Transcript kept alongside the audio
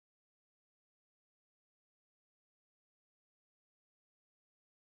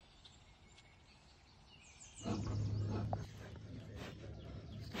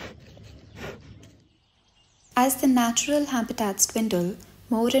As the natural habitats dwindle,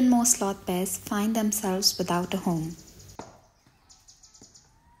 more and more sloth bears find themselves without a home.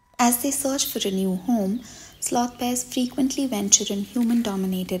 As they search for a new home, sloth bears frequently venture in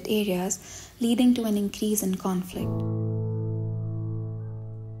human-dominated areas, leading to an increase in conflict.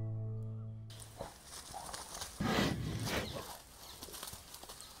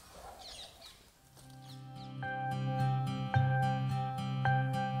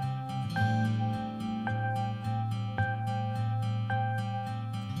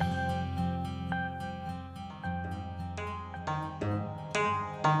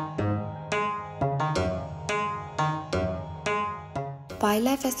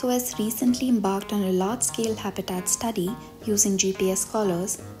 Wildlife SOS recently embarked on a large-scale habitat study using GPS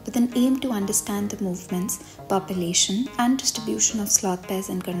collars with an aim to understand the movements, population, and distribution of sloth bears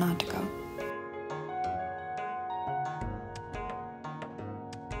in Karnataka.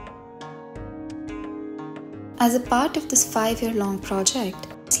 As a part of this 5-year-long project,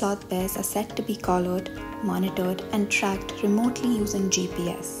 sloth bears are set to be collared, monitored, and tracked remotely using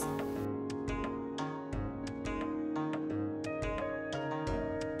GPS.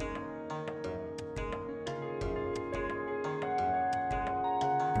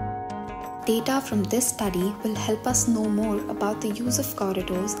 Data from this study will help us know more about the use of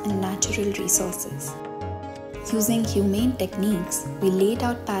corridors and natural resources. Using humane techniques, we laid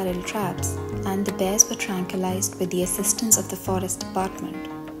out parallel traps and the bears were tranquilized with the assistance of the Forest Department.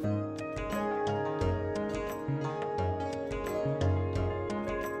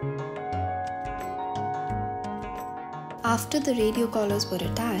 After the radio collars were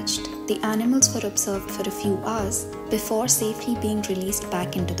attached, the animals were observed for a few hours before safely being released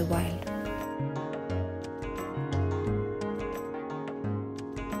back into the wild.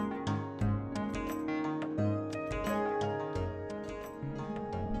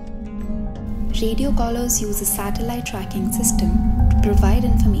 Radio collars use a satellite tracking system to provide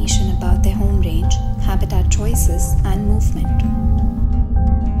information about their home range, habitat choices, and movement.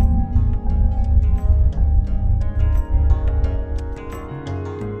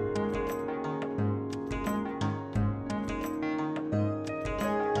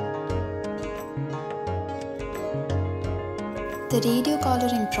 The radio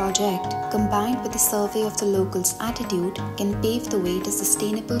collaring project, combined with a survey of the locals' attitude, can pave the way to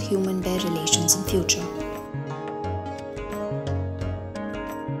sustainable human-bear relations in future.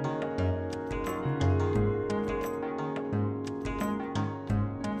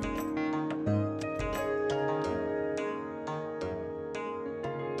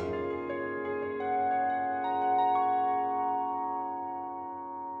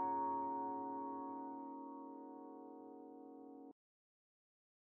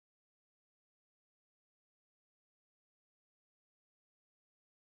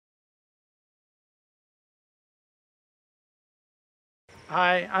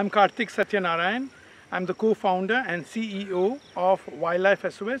 Hi, I'm Karthik Satyanarayan. I'm the co-founder and CEO of Wildlife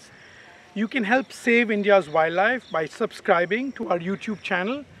SOS. You can help save India's wildlife by subscribing to our YouTube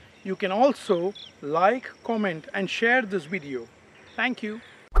channel. You can also like, comment and share this video. Thank you.